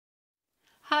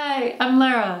Hi, I'm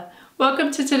Lara. Welcome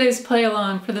to today's play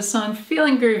along for the song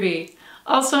Feelin Groovy,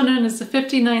 also known as the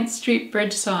 59th Street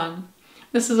Bridge song.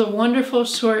 This is a wonderful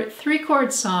short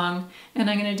 3-chord song, and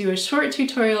I'm going to do a short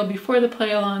tutorial before the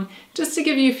play along just to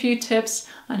give you a few tips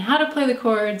on how to play the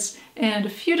chords and a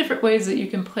few different ways that you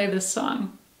can play this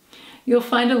song. You'll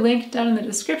find a link down in the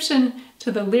description to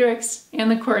the lyrics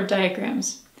and the chord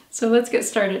diagrams. So let's get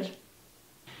started.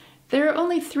 There are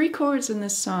only 3 chords in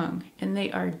this song, and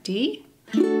they are D,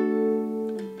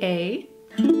 A,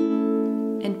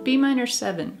 and B minor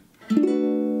 7.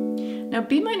 Now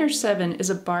B minor 7 is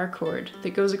a bar chord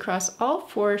that goes across all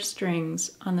 4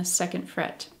 strings on the 2nd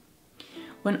fret.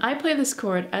 When I play this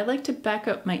chord, I like to back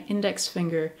up my index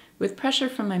finger with pressure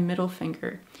from my middle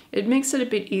finger. It makes it a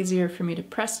bit easier for me to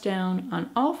press down on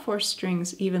all 4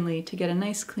 strings evenly to get a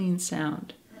nice clean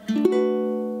sound.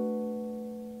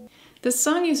 This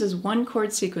song uses one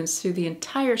chord sequence through the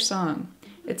entire song.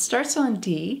 It starts on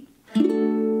D,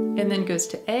 and then goes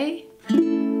to A,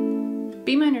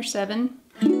 B minor 7,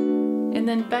 and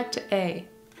then back to A.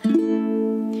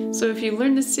 So if you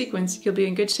learn this sequence, you'll be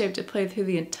in good shape to play through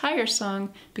the entire song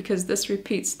because this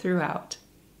repeats throughout.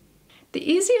 The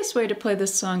easiest way to play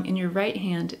this song in your right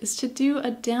hand is to do a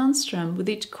down strum with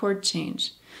each chord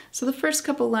change. So the first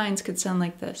couple lines could sound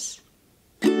like this.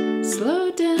 Slow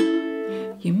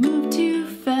down, you move too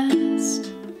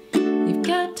fast. You've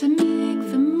got to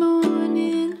make the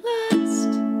morning last.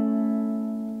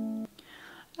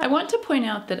 I want to point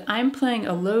out that I'm playing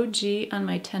a low G on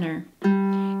my tenor.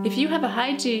 If you have a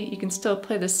high G, you can still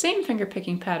play the same finger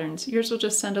picking patterns. Yours will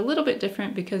just sound a little bit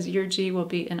different because your G will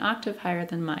be an octave higher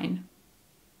than mine.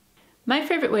 My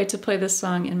favorite way to play this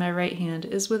song in my right hand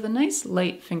is with a nice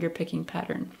light finger picking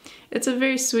pattern. It's a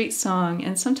very sweet song,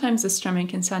 and sometimes the strumming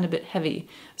can sound a bit heavy,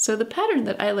 so the pattern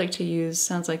that I like to use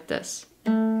sounds like this.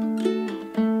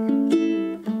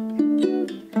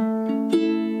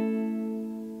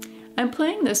 I'm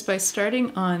playing this by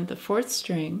starting on the 4th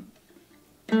string,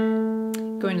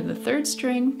 going to the 3rd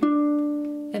string,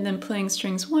 and then playing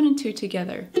strings 1 and 2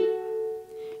 together.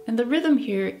 And the rhythm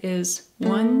here is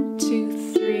 1,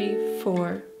 2, 3,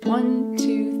 4, 1,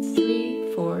 2,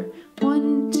 3, 4,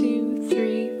 1, 2,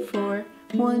 3, 4,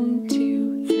 1,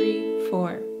 2, 3,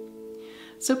 4.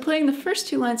 So playing the first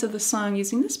 2 lines of the song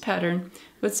using this pattern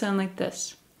would sound like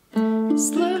this.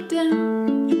 Slow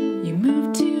down, you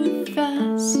move too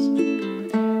fast.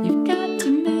 You've got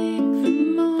to make the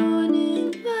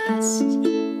morning last.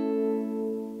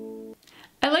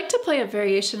 I like to play a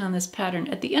variation on this pattern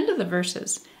at the end of the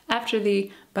verses, after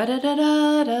the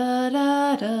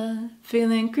ba-da-da-da-da-da-da,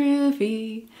 feeling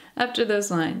groovy, after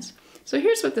those lines. So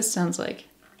here's what this sounds like.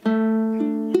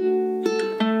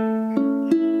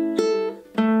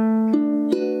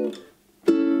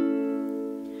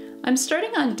 I'm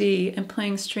starting on D and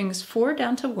playing strings 4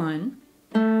 down to 1,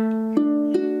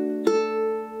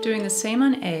 doing the same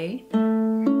on A.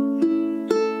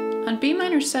 On B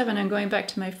minor 7, I'm going back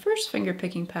to my first finger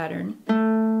picking pattern,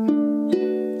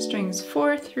 strings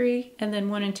 4, 3, and then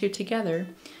 1 and 2 together.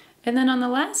 And then on the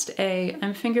last A,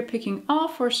 I'm finger picking all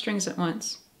 4 strings at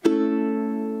once.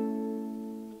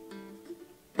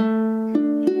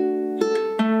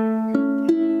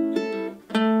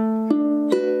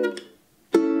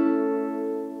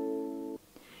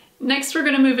 Next, we're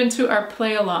going to move into our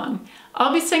play along.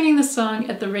 I'll be singing the song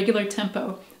at the regular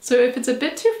tempo, so if it's a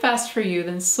bit too fast for you,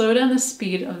 then slow down the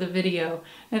speed of the video,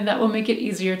 and that will make it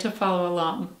easier to follow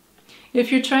along. If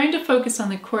you're trying to focus on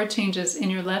the chord changes in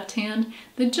your left hand,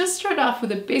 then just start off with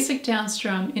a basic down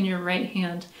strum in your right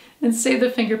hand, and save the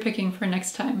finger picking for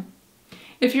next time.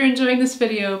 If you're enjoying this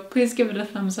video, please give it a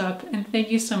thumbs up, and thank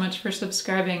you so much for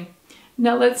subscribing.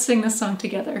 Now let's sing the song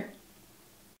together.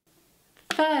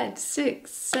 5, 6,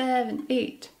 7,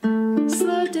 8.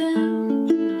 Slow down,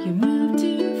 you move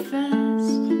too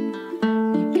fast.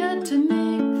 You've got to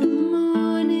make the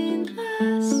morning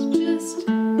last. Just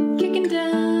kicking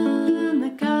down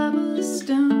the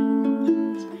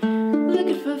cobblestones,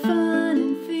 looking for fun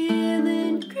and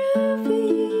feeling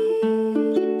groovy.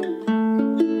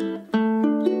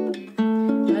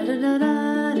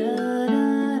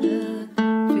 Ba-da-da-da-da-da-da,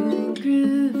 feeling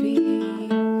groovy.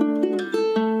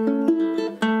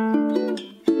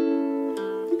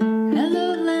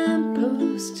 Hello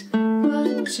lamppost,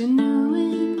 what you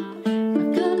knowin'?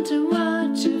 I've come to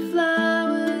watch your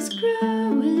flowers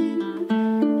growing.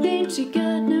 Ain't you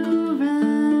got no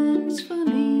rhymes for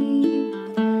me?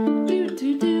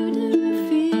 Do-do-do-do,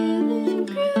 feeling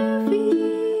groovy.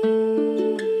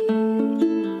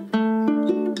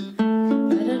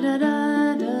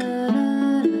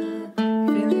 Ba-da-da-da-da-da-da,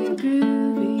 feeling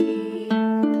groovy.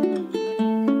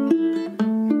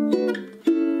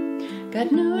 Got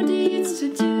no deeds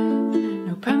to do,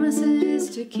 no promises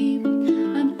to keep.